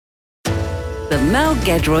The Mel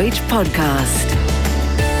Podcast.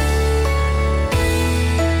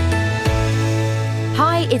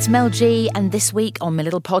 Hi, it's Mel G, and this week on my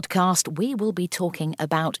little podcast, we will be talking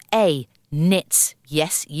about nits.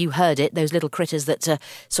 Yes, you heard it, those little critters that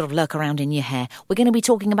sort of lurk around in your hair. We're going to be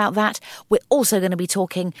talking about that. We're also going to be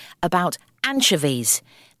talking about anchovies.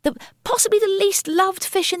 Possibly the least loved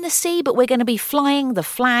fish in the sea, but we're going to be flying the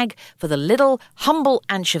flag for the little humble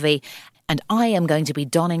anchovy. And I am going to be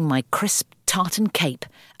donning my crisp tartan cape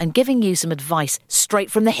and giving you some advice straight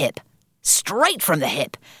from the hip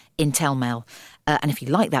in Tell Mel. And if you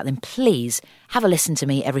like that, then please have a listen to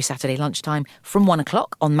me every Saturday lunchtime from 1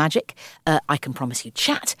 o'clock on Magic. I can promise you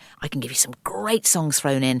chat. I can give you some great songs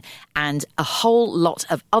thrown in and a whole lot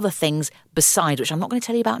of other things beside, which I'm not going to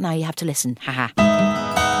tell you about now. You have to listen. Haha.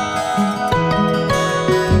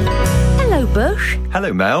 Hello, Bush.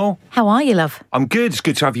 Hello, Mel. How are you, love? I'm good. It's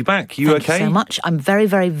good to have you back. You okay? Thank you so much. I'm very,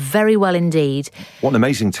 very, very well indeed. What an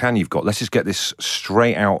amazing tan you've got. Let's just get this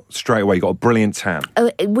straight away. You've got a brilliant tan.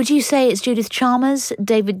 Would you say it's Judith Chalmers,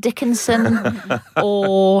 David Dickinson,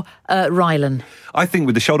 or Rylan? I think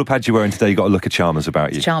with the shoulder pads you're wearing today, you've got a look of Chalmers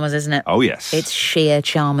about you. It's Chalmers, isn't it? Oh, yes. It's sheer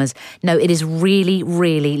Chalmers. No, it is really,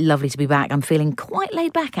 really lovely to be back. I'm feeling quite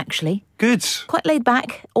laid back, actually. Good. Quite laid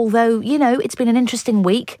back, although, you know, it's been an interesting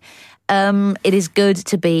week. It is good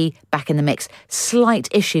to be back in the mix. Slight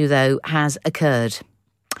issue, though, has occurred.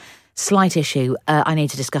 Slight issue. I need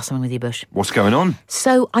to discuss something with you, Bush. What's going on?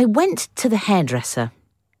 So I went to the hairdresser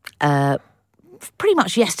pretty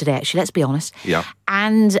much yesterday, actually, let's be honest. Yeah.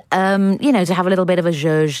 And, you know, to have a little bit of a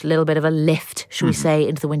zhuzh, a little bit of a lift, shall we say,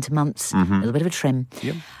 into the winter months, a little bit of a trim.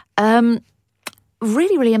 Yep.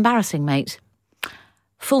 Really, really embarrassing, mate.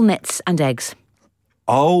 Full nits and eggs.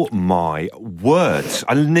 Oh, my words.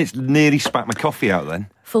 I nearly spat my coffee out then.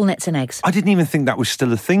 Full nits and eggs. I didn't even think that was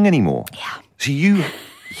still a thing anymore. Yeah. So you...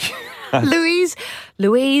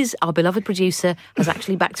 Louise, our beloved producer, has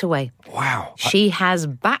actually backed away. Wow. She has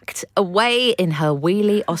backed away in her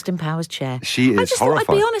wheelie Austin Powers chair. She is I just horrified.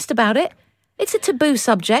 thought I'd be honest about it. It's a taboo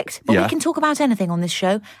subject, but Yeah. we can talk about anything on this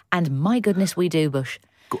show, and my goodness, we do, Bush.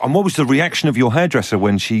 And what was the reaction of your hairdresser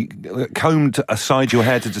when she combed aside your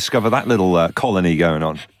hair to discover that little colony going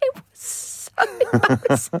on? It was so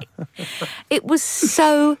embarrassing. It was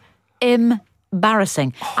so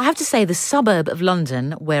embarrassing. I have to say, the suburb of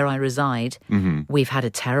London where I reside, we've had a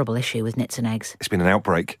terrible issue with nits and eggs. It's been an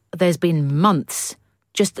outbreak. There's been months,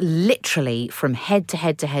 just literally from head to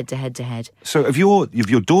head to head to head to head. So have your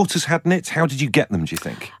daughters had nits? How did you get them, do you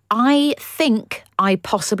think? I think I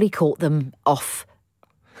possibly caught them off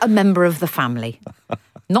a member of the family.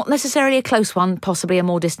 Not necessarily a close one, possibly a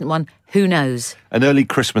more distant one. Who knows? An early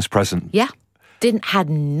Christmas present. Yeah. Had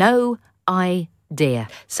no idea.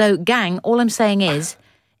 So, gang, all I'm saying is,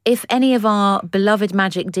 if any of our beloved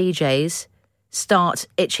Magic DJs start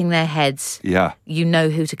itching their heads, Yeah. you know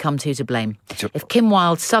who to come to blame. If Kim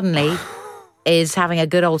Wilde suddenly is having a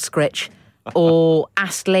good old scritch, or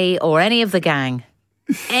Astley, or any of the gang,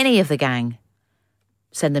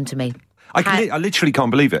 send them to me. I literally can't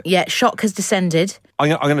believe it. Yeah, shock has descended.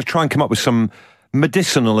 I'm going to try and come up with some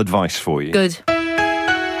medicinal advice for you. Good.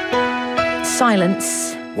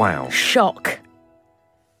 Silence. Wow. Shock.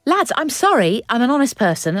 Lads, I'm sorry. I'm an honest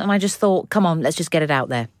person, and I just thought, come on, let's just get it out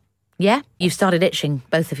there. Yeah? You've started itching,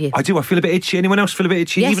 both of you. I do. I feel a bit itchy. Anyone else feel a bit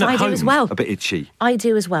itchy? Yes, Even at I do home, as well. a bit itchy. I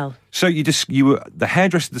do as well. So the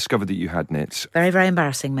hairdresser discovered that you had nits. Very, very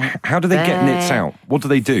embarrassing, mate. How do they get nits out? What do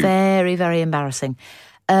they do? Very, very embarrassing.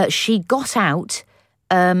 She got out,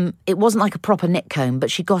 it wasn't like a proper nit comb, but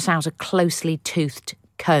she got out a closely toothed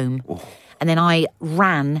comb. Oh. And then I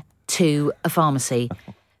ran to a pharmacy,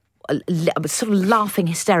 sort of laughing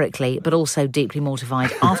hysterically, but also deeply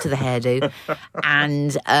mortified after the hairdo,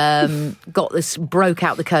 and broke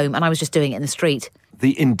out the comb, and I was just doing it in the street.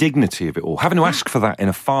 The indignity of it all. Having to ask for that in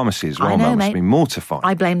a pharmacy as well, I know, that must mate. be mortifying.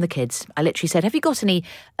 I blame the kids. I literally said, have you got any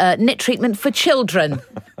nit treatment for children?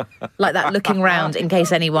 Like that, looking round in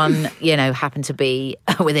case anyone, happened to be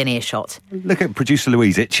within earshot. Look at producer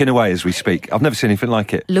Louise itching away as we speak. I've never seen anything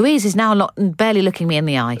like it. Louise is now barely looking me in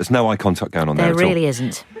the eye. There's no eye contact going on there There at all. really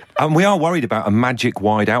isn't. And we are worried about a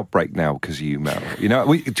magic-wide outbreak now because of you, Mel. Do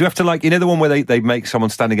you have to the one where they make someone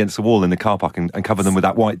stand against the wall in the car park and cover them with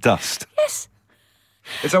that white dust? Yes.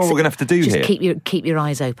 Is that what we're going to have to do here? Just keep your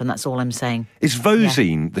eyes open, that's all I'm saying. Is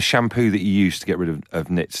Vosine the shampoo that you use to get rid of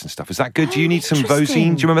nits and stuff? Is that good? Do you need some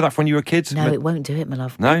Vosine? Do you remember that from when you were a kid? No, it won't do it, my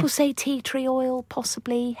love. No? People say tea tree oil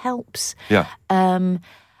possibly helps. Yeah.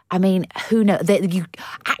 I mean, who knows?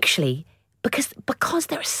 because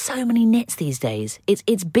there are so many nits these days,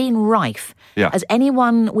 it's been rife. Yeah. As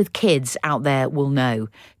anyone with kids out there will know,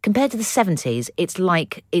 compared to the 70s, it's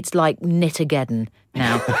like Nittageddon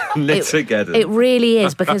now. Nittageddon. It really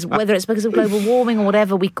is, because whether it's because of global warming or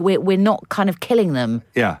whatever, we're not kind of killing them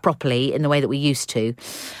properly in the way that we used to.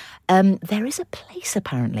 There is a place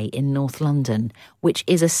apparently in North London which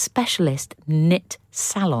is a specialist knit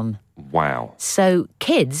salon. Wow. So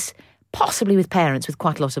kids, possibly with parents with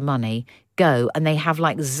quite a lot of money, go and they have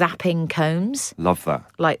like zapping combs. Love that.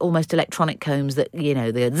 Like almost electronic combs that,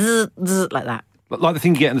 they're zzz, zzz, like that. Like the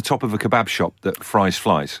thing you get in the top of a kebab shop that fries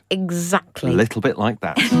flies. Exactly. A little bit like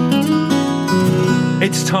that.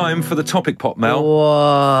 It's time for the topic pop, Mel.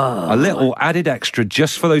 Whoa. A little added extra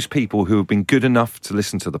just for those people who have been good enough to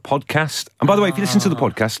listen to the podcast. And by the way, if you listen to the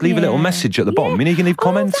podcast, leave a little message at the bottom. You can leave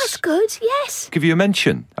comments. Oh, that's good, yes. Give you a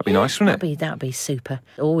mention. That'd be nice, wouldn't it? That'd be super.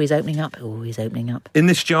 Always opening up, always opening up. In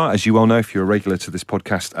this jar, as you well know, if you're a regular to this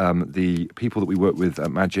podcast, the people that we work with at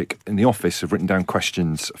Magic in the office have written down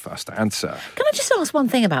questions for us to answer. Can I just ask one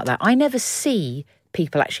thing about that? I never see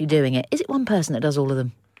people actually doing it. Is it one person that does all of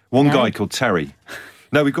them? One guy called Terry.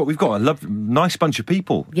 No, we've got a nice bunch of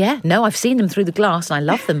people. Yeah, no, I've seen them through the glass and I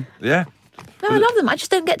love them. Yeah. No, I love them. I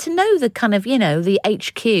just don't get to know the kind of, the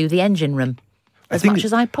HQ, the engine room, as much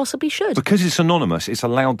as I possibly should. Because it's anonymous, it's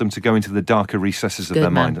allowed them to go into the darker recesses of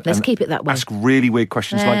their mind. Let's keep it that way. Ask really weird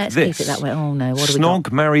questions like this. Let's keep it that way. Oh, no, what do we got?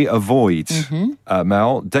 Snog, marry, avoid.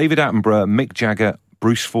 Mel, David Attenborough, Mick Jagger,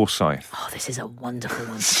 Bruce Forsyth. Oh, this is a wonderful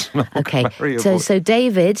one. Snog, okay, marry, avoid. so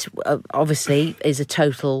David, obviously, is a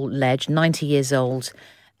total ledge, 90 years old.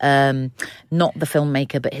 Not the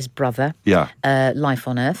filmmaker, but his brother. Yeah. Life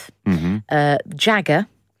on Earth. Jagger.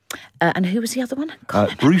 And who was the other one?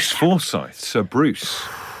 Bruce Forsyth. Sir Bruce.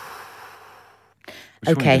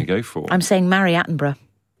 Which one are you going to go for? I'm saying marry Attenborough.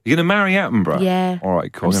 You're going to marry Attenborough? Yeah. All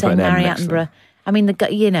right, cool. I'm saying marry Attenborough. I mean,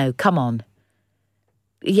 come on.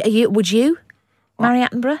 Would you marry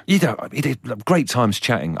Attenborough? You did great times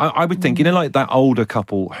chatting. I would think, like that older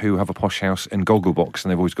couple who have a posh house and Gogglebox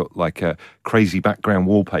and they've always got like a crazy background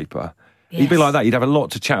wallpaper. Yes. You'd be like that. You'd have a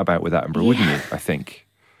lot to chat about with Attenborough, wouldn't you? I think.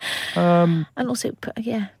 And also,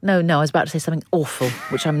 No, I was about to say something awful,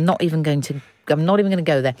 which I'm not even going to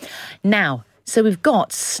go there. Now, so we've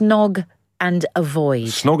got snog and avoid.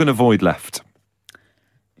 Snog and avoid left.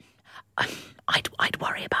 I'd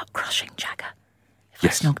worry about crushing Jagger.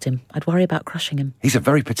 Yes. I snogged him. I'd worry about crushing him. He's a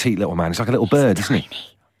very petite little man. He's like a little bird, tiny. isn't he?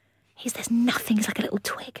 There's nothing. He's like a little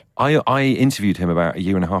twig. I interviewed him about a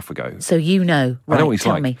year and a half ago. So right, I know what he's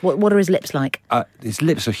tell like. me. What are his lips like? His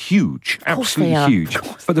lips are huge, absolutely huge.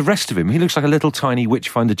 But the rest of him, he looks like a little tiny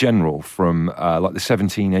Witchfinder general from like the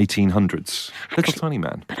 1800s. Little tiny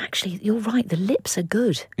man. But actually, you're right. The lips are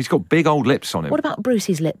good. He's got big old lips on him. What about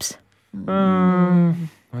Brucey's lips?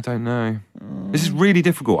 I don't know. This is really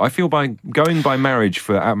difficult. I feel by going by marriage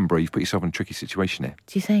for Attenborough, you've put yourself in a tricky situation here.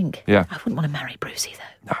 Do you think? Yeah. I wouldn't want to marry Brucey,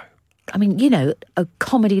 though. No. I mean, a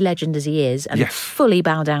comedy legend as he is, and fully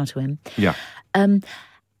bow down to him. Yeah.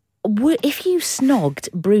 If you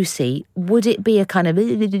snogged Brucey, would it be a kind of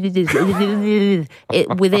within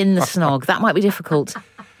the snog? That might be difficult.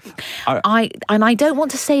 I don't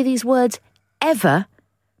want to say these words ever,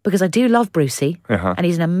 because I do love Brucey, and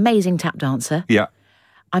he's an amazing tap dancer. Yeah.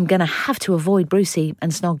 I'm going to have to avoid Brucey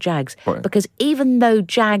and snog Jags, because even though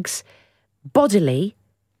Jags bodily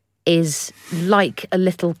is like a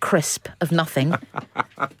little crisp of nothing,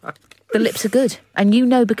 the lips are good. And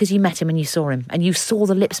because you met him and you saw him and you saw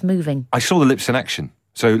the lips moving. I saw the lips in action.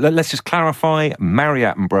 So let's just clarify, marry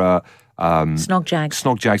Attenborough, snog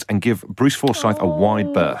Jags, and give Bruce Forsyth a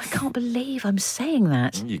wide berth. I can't believe I'm saying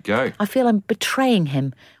that. There you go. I feel I'm betraying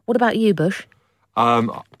him. What about you, Bush?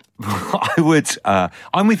 I would.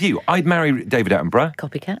 I'm with you. I'd marry David Attenborough.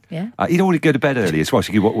 Copycat, yeah. He'd already go to bed early as well,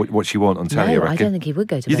 so you could what you want on telly. No, I don't think he would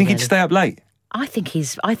go to bed. You think early. he'd stay up late? I think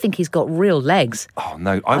he's got real legs. Oh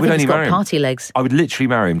no, I would only marry him. Party legs. I would literally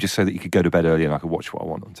marry him just so that he could go to bed early and I could watch what I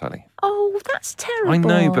want on telly. Oh, that's terrible. I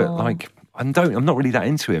know, but I'm not really that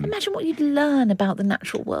into him. Imagine what you'd learn about the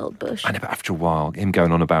natural world, Bush. I know, but after a while, him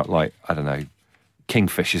going on about I don't know,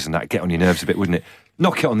 kingfishers and that get on your nerves a bit, wouldn't it?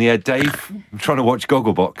 Knock it on the head, Dave. I'm trying to watch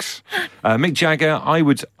Gogglebox. Mick Jagger,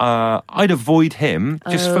 I'd avoid him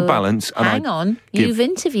just for balance. And hang on, you've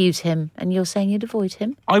interviewed him and you're saying you'd avoid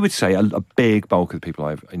him? I would say a big bulk of the people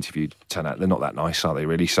I've interviewed turn out they're not that nice, are they?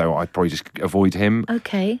 Really? So I'd probably just avoid him.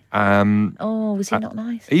 Okay. Was he not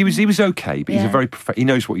nice? He was okay, but he's a very he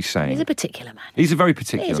knows what he's saying. He's a particular man. He's a very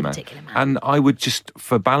particular man. And I would just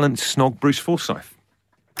for balance snog Bruce Forsyth.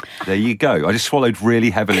 There you go. I just swallowed really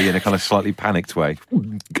heavily in a kind of slightly panicked way.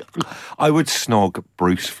 I would snog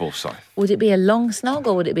Bruce Forsyth. Would it be a long snog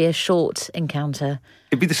or would it be a short encounter?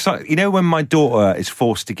 It'd be when my daughter is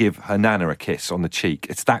forced to give her nana a kiss on the cheek.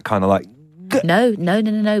 It's that kind of like...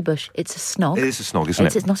 No, Bush. It's a snog. It is a snog, isn't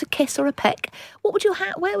it? It's not a kiss or a peck. Where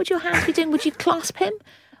would your hands be doing? Would you clasp him?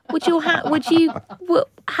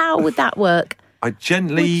 How would that work? I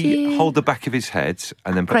gently hold the back of his head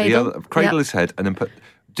and then put cradle his head and then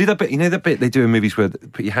do that bit. You know that bit they do in movies where they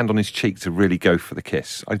put your hand on his cheek to really go for the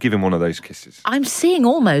kiss? I'd give him one of those kisses. I'm seeing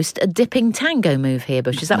almost a dipping tango move here,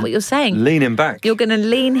 Bush. Is that what you're saying? Lean him back. You're going to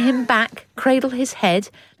lean him back, cradle his head,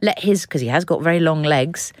 because he has got very long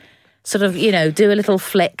legs, sort of, do a little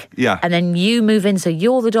flick. Yeah. And then you move in, so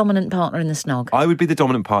you're the dominant partner in the snog. I would be the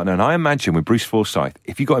dominant partner, and I imagine with Bruce Forsyth,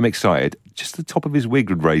 if you got him excited, just the top of his wig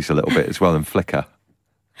would raise a little bit as well and flicker.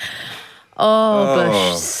 Oh,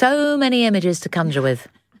 Bush, so many images to conjure with.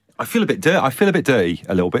 I feel a bit dirty,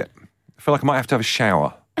 a little bit. I feel like I might have to have a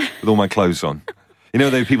shower with all my clothes on. You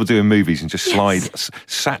know, those people do in movies and just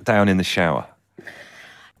sat down in the shower.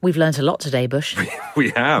 We've learnt a lot today, Bush.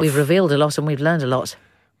 We have. We've revealed a lot and we've learned a lot.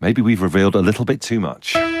 Maybe we've revealed a little bit too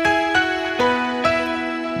much.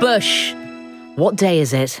 Bush, what day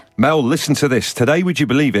is it? Mel, listen to this. Today, would you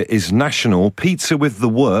believe it, is National Pizza with the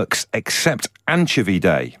Works Except Anchovy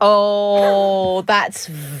Day. Oh, that's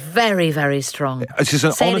very, very strong.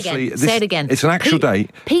 Say it again. It's an actual day.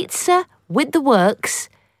 Pizza with the Works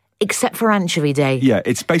Except for Anchovy Day. Yeah,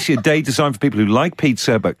 it's basically a day designed for people who like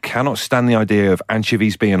pizza but cannot stand the idea of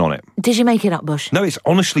anchovies being on it. Did you make it up, Bush? No, it's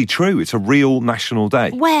honestly true. It's a real national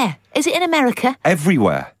day. Where? Is it in America?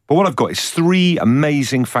 Everywhere. But what I've got is 3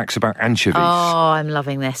 amazing facts about anchovies. Oh, I'm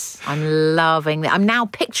loving this. I'm now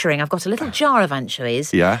picturing, I've got a little jar of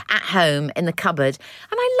anchovies at home in the cupboard,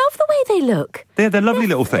 and I love the way they look. They're lovely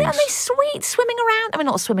little things. Aren't they sweet, swimming around? I mean,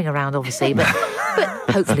 not swimming around, obviously, but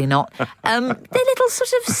hopefully not. They're little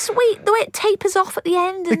sort of sweet, the way it tapers off at the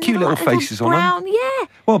end. The cute little faces on them. Yeah.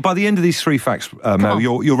 Well, by the end of these 3 facts, Mel,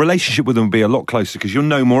 your relationship with them will be a lot closer because you'll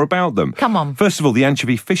know more about them. Come on. First of all, the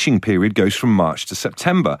anchovy fishing period goes from March to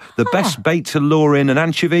September. The best bait to lure in an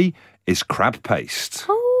anchovy is crab paste.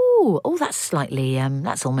 Oh, that's slightly,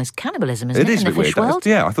 that's almost cannibalism, isn't it? It is in a the bit fish weird. world?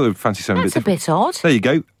 Yeah, I thought it would fancy something That's a bit different. odd. There you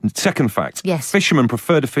go. Second fact. Yes. Fishermen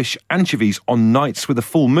prefer to fish anchovies on nights with a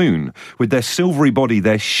full moon. With their silvery body,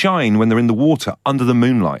 they shine when they're in the water under the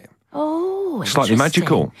moonlight. Oh, slightly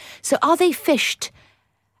magical. So are they fished?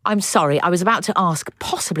 I'm sorry, I was about to ask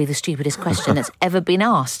possibly the stupidest question that's ever been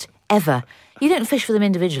asked. Ever. You don't fish for them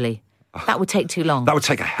individually. That would take too long. That would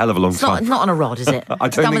take a hell of a long time. It's not on a rod, is it? I don't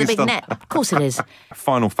it's done think with a it's big done. net. Of course it is.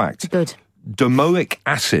 Final fact. Good. Domoic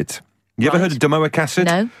acid. You ever heard of domoic acid?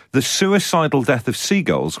 No. The suicidal death of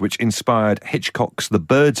seagulls, which inspired Hitchcock's The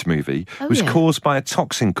Birds movie, was caused by a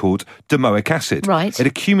toxin called domoic acid. Right. It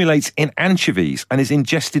accumulates in anchovies and is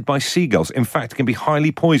ingested by seagulls. In fact, it can be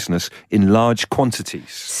highly poisonous in large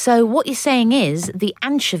quantities. So what you're saying is the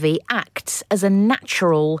anchovy acts as a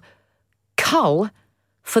natural cull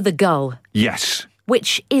for the gull. Yes.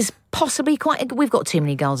 Which is possibly quite... We've got too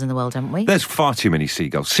many gulls in the world, haven't we? There's far too many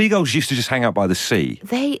seagulls. Seagulls used to just hang out by the sea.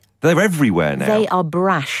 They're everywhere now. They are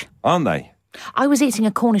brash. Aren't they? I was eating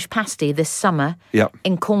a Cornish pasty this summer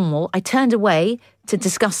in Cornwall. I turned away to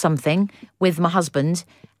discuss something with my husband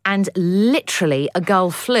and literally a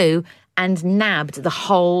gull flew and nabbed the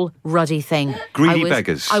whole ruddy thing. Greedy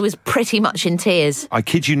beggars. I was pretty much in tears. I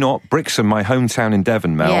kid you not, Brixham, my hometown in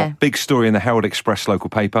Devon, Mel, Yeah. big story in the Herald Express local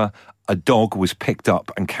paper, a dog was picked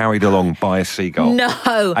up and carried along by a seagull. No.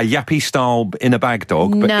 A yappy-style in-a-bag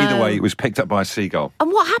dog, but No. either way, it was picked up by a seagull.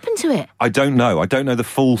 And what happened to it? I don't know. I don't know the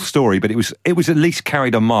full story, but it was at least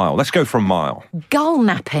carried a mile. Let's go for a mile. Gull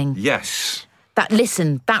napping. Yes.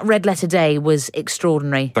 That red letter day was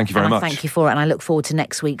extraordinary. Thank you very much. I thank you for it, and I look forward to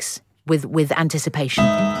next week's with anticipation.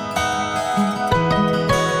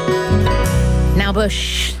 Now,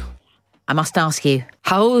 Bush, I must ask you,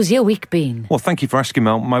 how's your week been? Well, thank you for asking,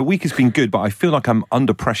 Mel. My week has been good, but I feel like I'm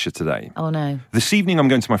under pressure today. Oh, no. This evening, I'm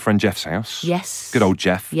going to my friend Jeff's house. Yes. Good old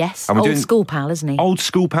Jeff. Yes. And Old school pal, isn't he? Old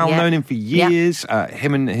school pal, Yep. known him for years. Yep.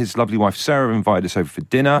 Him and his lovely wife Sarah have invited us over for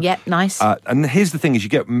dinner. Yep, nice. And here's the thing: is you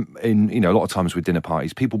get in a lot of times with dinner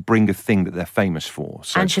parties, people bring a thing that they're famous for.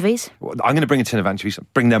 So Anchovies? I'm going to bring a tin of anchovies.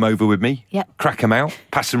 Bring them over with me. Yep. Crack them out.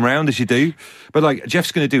 Pass them round as you do. But like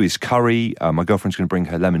Jeff's going to do his curry. My girlfriend's going to bring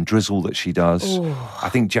her lemon drizzle that she does. Ooh. I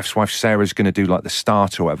think Jeff's wife Sarah's going to do like the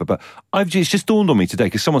starter or whatever. But it's just dawned on me today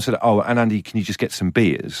because someone said, "Oh, and Andy, can you just get some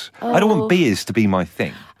beers?" I don't want beers to be my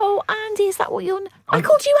thing. Oh, Andy? Is that what you're... I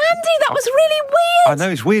called you Andy. That was really weird. I know,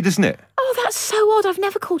 it's weird, isn't it? Oh, that's so odd. I've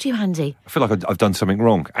never called you Andy. I feel like I've done something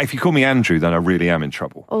wrong. If you call me Andrew, then I really am in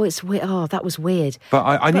trouble. Oh, it's weird. Oh, that was weird. But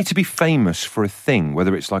I need to be famous for a thing,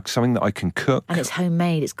 whether it's like something that I can cook. And it's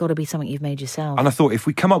homemade. It's got to be something you've made yourself. And I thought if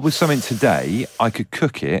we come up with something today, I could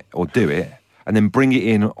cook it or do it and then bring it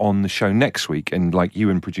in on the show next week, and like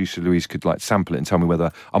you and producer Louise could like sample it and tell me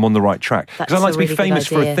whether I'm on the right track. Because I'd like to be famous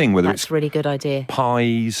for a thing, whether it's a really good idea.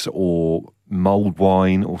 Pies or mulled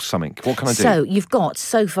wine or something. What can I do? So you've got,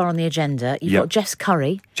 so far on the agenda, you've got Jeff's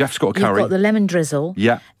curry. Jeff's got a curry. You've got the lemon drizzle.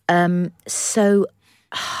 Yeah. So...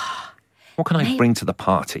 what can I bring to the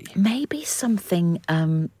party? Maybe something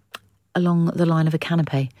along the line of a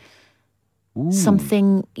canapé. Ooh.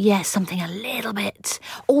 Something a little bit.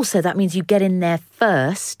 Also, that means you get in there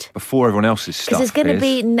first. Before everyone else's stuff. Because there's going to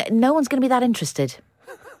be... No one's going to be that interested.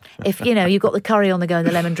 If, you've got the curry on the go and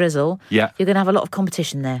the lemon drizzle, you're going to have a lot of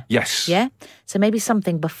competition there. Yes. Yeah? So maybe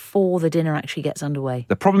something before the dinner actually gets underway.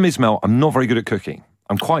 The problem is, Mel, I'm not very good at cooking.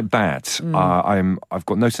 I'm quite bad. I've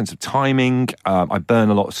got no sense of timing. I burn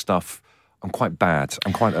a lot of stuff. I'm quite bad.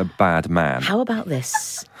 I'm quite a bad man. How about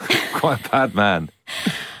this? Quite a bad man.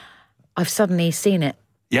 I've suddenly seen it.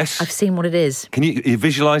 Yes? I've seen what it is. Can you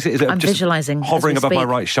visualise it? Is it I'm just visualising hovering above my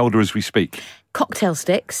right shoulder as we speak? Cocktail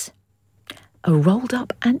sticks, a rolled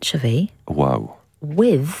up anchovy. Whoa.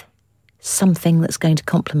 With something that's going to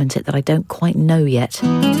complement it that I don't quite know yet.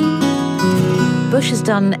 Bush has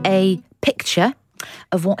done a picture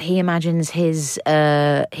of what he imagines his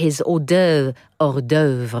hors d'oeuvre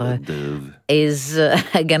is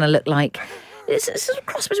going to look like. It's a sort of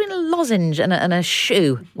cross between a lozenge and a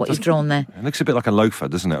shoe, what he's drawn there. It looks a bit like a loafer,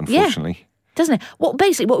 doesn't it, unfortunately? Yeah, doesn't it? What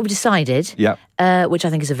we've decided, which I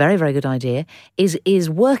think is a very, very good idea, is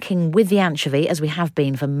working with the anchovy, as we have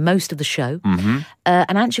been for most of the show, an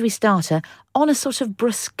anchovy starter on a sort of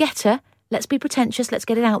bruschetta. Let's be pretentious, let's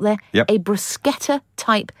get it out there. A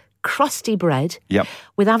bruschetta-type crusty bread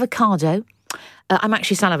with avocado. I'm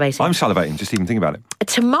actually salivating. I'm salivating, just even think about it. A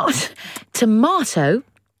tomato.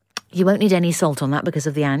 You won't need any salt on that because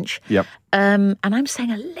of the anch. And I'm saying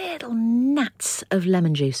a little gnats of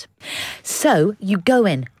lemon juice. So you go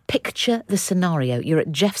in, picture the scenario. You're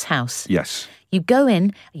at Jeff's house. Yes. You go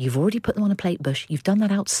in, you've already put them on a plate, Bush. You've done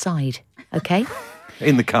that outside, okay?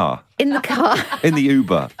 In the car. In the car. In the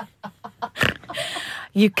Uber.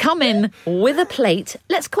 You come in with a plate,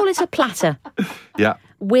 let's call it a platter. Yeah.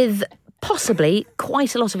 With possibly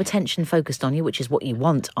quite a lot of attention focused on you, which is what you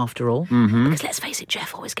want, after all. Because let's face it,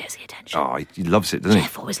 Jeff always gets the attention. Oh, he loves it, doesn't he?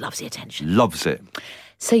 Jeff always loves the attention. Loves it.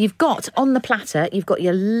 So you've got, on the platter, you've got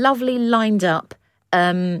your lovely lined up,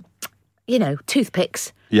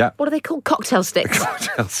 toothpicks. Yeah. What are they called? Cocktail sticks.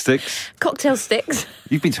 Cocktail sticks. Cocktail sticks.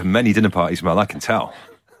 You've been to many dinner parties, Mel, I can tell.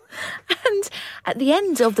 And at the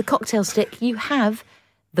end of the cocktail stick, you have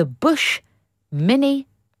the Bush Mini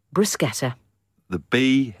Bruschetta. The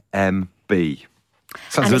BMB.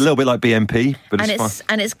 Sounds a little bit like BMP, but it's fine.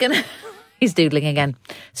 And it's going to... He's doodling again.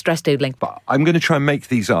 Stress doodling. But I'm going to try and make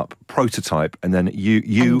these up, prototype, and then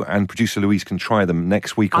you and producer Louise can try them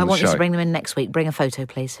next week on the show. I want you to bring them in next week. Bring a photo,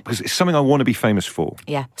 please. Because it's something I want to be famous for.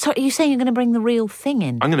 Yeah. So are you saying you're going to bring the real thing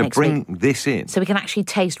in? I'm going to bring this in. So we can actually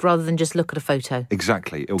taste rather than just look at a photo.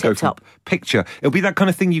 Exactly. It'll go from picture. It'll be that kind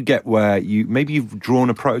of thing you get where you've drawn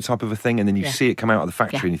a prototype of a thing and then you see it come out of the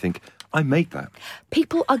factory and you think, I made that.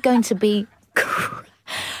 People are going to be...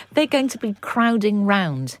 They're going to be crowding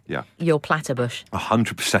round your platter, Bush.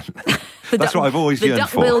 100%. That's what I've always yearned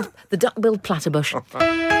for. The duck-billed platter, Bush. Should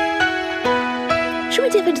we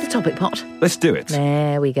dip into the topic pot? Let's do it.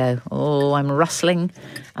 There we go. Oh, I'm rustling.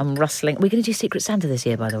 We're going to do Secret Santa this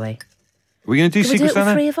year, by the way. We're going to do Secret Santa?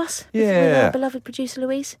 With 3 of us? Yeah. With our beloved producer,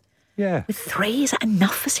 Louise? Yeah. With 3? Is that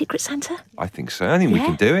enough for Secret Santa? I think so. I think we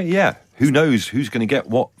can do it, yeah. Who knows who's going to get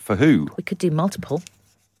what for who? We could do multiple.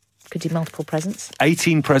 Could do multiple presents.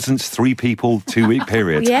 18 presents, 3 people, 2-week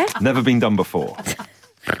period. Yeah. Never been done before.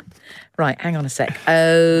 Right, hang on a sec.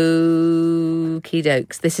 Okie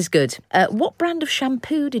dokes. This is good. What brand of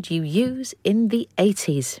shampoo did you use in the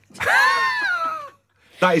 80s?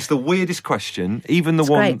 That is the weirdest question. Even the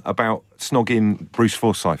one about snogging Bruce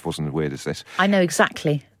Forsyth wasn't as weird as this. I know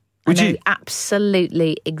exactly. Would you?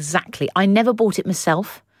 Absolutely, exactly. I never bought it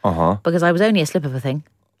myself because I was only a slip of a thing.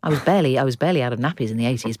 I was barely out of nappies in the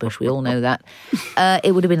 80s, Bush. We all know that.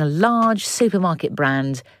 It would have been a large supermarket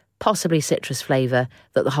brand, possibly citrus flavour,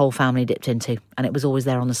 that the whole family dipped into. And it was always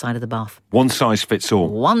there on the side of the bath. One size fits all.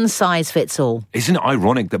 One size fits all. Isn't it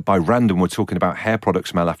ironic that by random we're talking about hair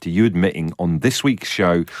products, Mel, after you admitting on this week's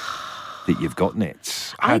show that you've got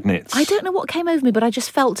nits, had nits? I don't know what came over me, but I just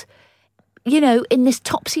felt... in this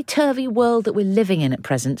topsy-turvy world that we're living in at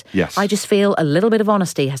present, Yes. I just feel a little bit of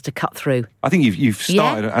honesty has to cut through. I think you've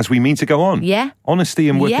started as we mean to go on. Yeah. Honesty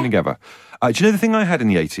and working Yeah. together. Do you know the thing I had in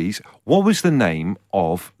the 80s? What was the name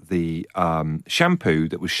of the shampoo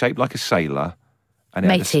that was shaped like a sailor? And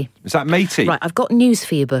Matey. Is that Matey? Right, I've got news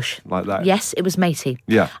for you, Bush. Like that? Yes, it was Matey.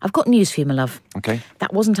 Yeah. I've got news for you, my love. Okay.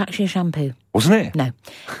 That wasn't actually a shampoo. Wasn't it? No.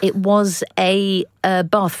 It was a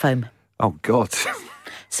bath foam. Oh, God.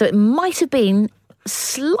 So it might have been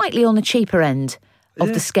slightly on the cheaper end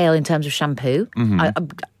of the scale in terms of shampoo. Mm-hmm.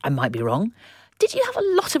 I might be wrong. Did you have a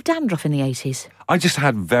lot of dandruff in the 80s? I just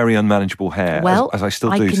had very unmanageable hair, Well, as I still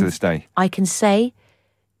do to this day. I can say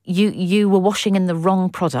you were washing in the wrong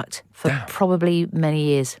product for Damn. probably many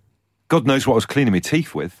years. God knows what I was cleaning my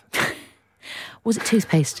teeth with. Was it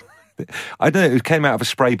toothpaste? I don't know, it came out of a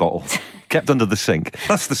spray bottle, kept under the sink.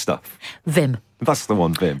 That's the stuff. Vim. That's the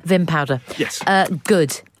one, Vim. Vim powder. Yes.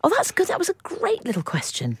 Good. Oh, that's good. That was a great little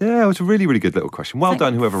question. Yeah, it was a really, really good little question. Well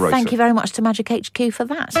done, whoever wrote it. Thank you very much to Magic HQ for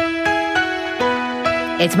that.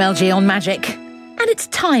 It's Mel G on Magic. And it's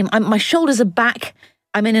time. My shoulders are back.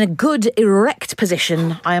 I'm in a good, erect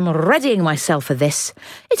position. I am readying myself for this.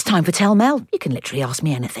 It's time for Tell Mel. You can literally ask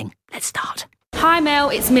me anything. Let's start. Hi Mel,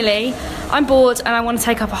 it's Millie. I'm bored and I want to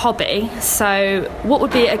take up a hobby. So what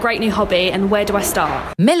would be a great new hobby and where do I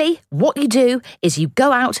start? Millie, what you do is you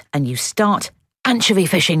go out and you start anchovy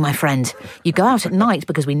fishing, my friend. You go out at night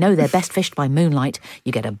because we know they're best fished by moonlight.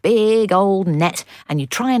 You get a big old net and you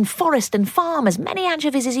try and forest and farm as many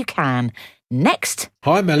anchovies as you can. Next.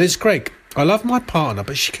 Hi Mel, it's Greg. I love my partner,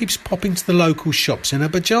 but she keeps popping to the local shops in her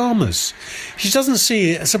pyjamas. She doesn't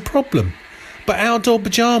see it as a problem. But outdoor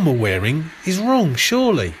pyjama wearing is wrong,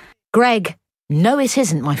 surely. Greg, no it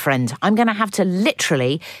isn't, my friend. I'm going to have to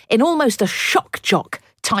literally, in almost a shock jock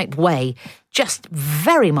type way, just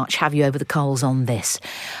very much have you over the coals on this.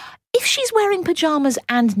 If she's wearing pyjamas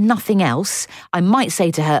and nothing else, I might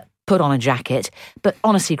say to her, put on a jacket. But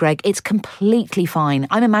honestly, Greg, it's completely fine.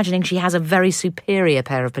 I'm imagining she has a very superior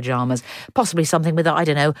pair of pyjamas, possibly something with,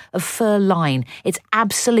 a fur line. It's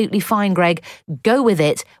absolutely fine, Greg. Go with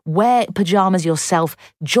it. Wear pyjamas yourself.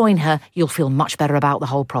 Join her. You'll feel much better about the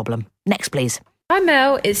whole problem. Next, please. Hi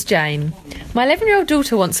Mel, it's Jane. My 11-year-old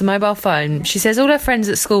daughter wants a mobile phone. She says all her friends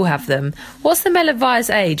at school have them. What's the Mel advised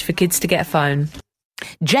age for kids to get a phone?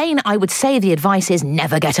 Jane, I would say the advice is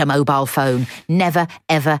never get a mobile phone. Never,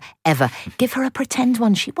 ever, ever. Give her a pretend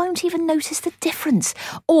one. She won't even notice the difference.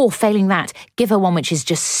 Or, failing that, give her one which is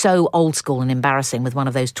just so old school and embarrassing with one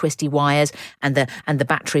of those twisty wires and the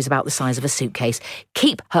batteries about the size of a suitcase.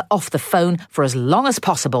 Keep her off the phone for as long as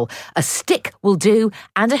possible. A stick will do,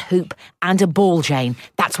 and a hoop, and a ball, Jane.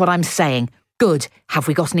 That's what I'm saying. Good. Have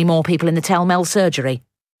we got any more people in the Tell Mel surgery?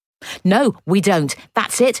 No, we don't.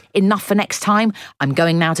 That's it. Enough for next time. I'm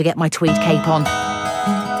going now to get my tweed cape on.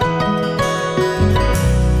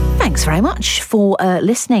 Thanks very much for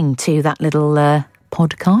listening to that little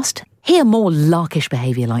podcast. Hear more larkish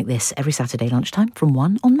behaviour like this every Saturday lunchtime from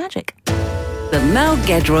 1 on Magic. The Mel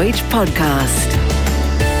Gedroyd Podcast.